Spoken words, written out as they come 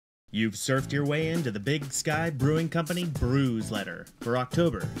You've surfed your way into the Big Sky Brewing Company Brewsletter for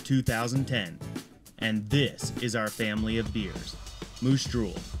October 2010. And this is our family of beers: Moose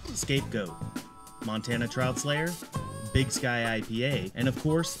Drool, Scapegoat, Montana Trout Slayer, Big Sky IPA, and of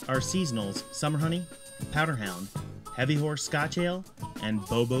course our seasonals Summer Honey, Powder Hound, Heavy Horse Scotch Ale, and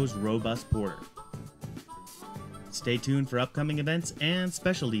Bobo's Robust Porter. Stay tuned for upcoming events and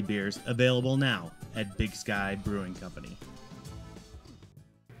specialty beers available now at Big Sky Brewing Company.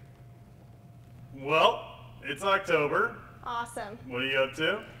 Well, it's October. Awesome. What are you up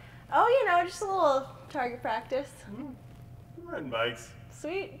to? Oh, you know, just a little target practice. Riding bikes.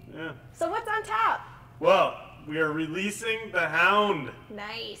 Sweet. Yeah. So what's on tap? Well, we are releasing the Hound.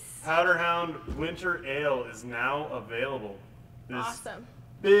 Nice. Powder Hound Winter Ale is now available. This Awesome.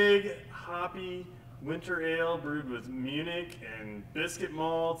 big, hoppy winter ale brewed with Munich and biscuit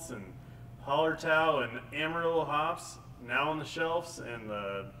malts and Hallertau and Amarillo hops, now on the shelves and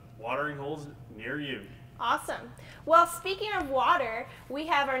the watering holes near you. Awesome. Well, speaking of water, we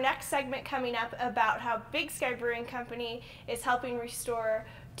have our next segment coming up about how Big Sky Brewing Company is helping restore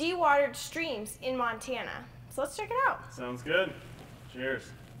dewatered streams in Montana. So let's check it out. Sounds good.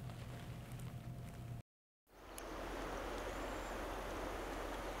 Cheers.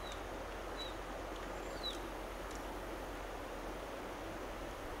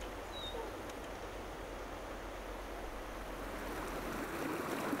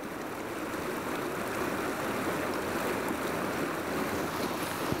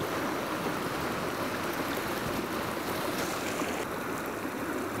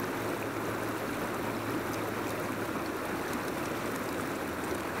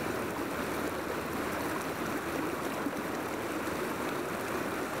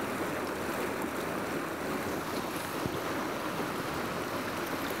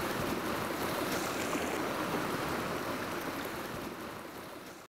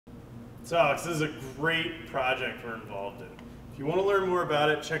 Talks. This is a great project we're involved in. If you want to learn more about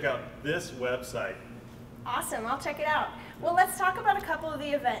it, check out this website. Awesome, I'll check it out. Well, let's talk about a couple of the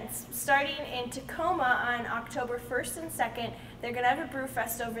events. Starting in Tacoma on October 1st and 2nd, they're going to have a brew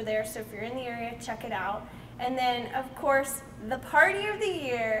fest over there, so if you're in the area, check it out. And then, of course, the party of the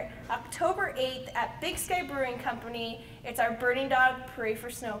year, October 8th at Big Sky Brewing Company. It's our Burning Dog Pray for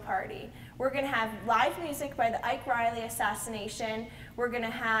Snow party. We're going to have live music by the Ike Riley Assassination. We're going to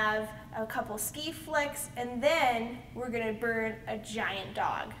have a couple ski flicks, and then we're going to burn a giant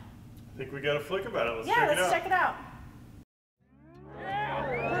dog. I think we got a flick about it. Let's check it out.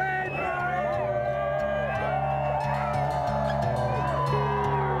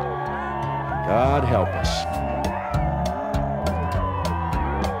 God help us.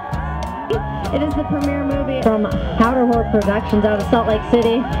 It is the premiere movie from Powder Horse Productions out of Salt Lake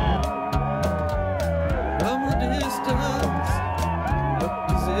City. From the distance, look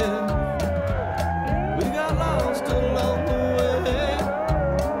as if we got lost along the way.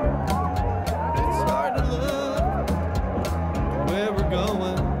 It's hard to look where we're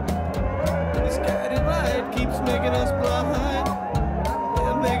going. This guiding light keeps making us blind.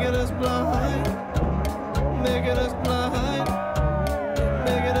 Yeah, making us blind. Making us blind. Yeah,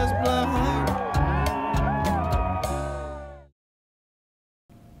 making us blind.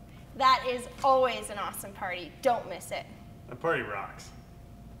 That is always an awesome party. Don't miss it. That party rocks.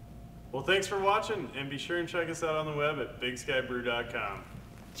 Well, thanks for watching, and be sure and check us out on the web at bigskybrew.com.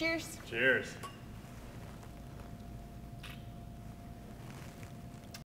 Cheers. Cheers.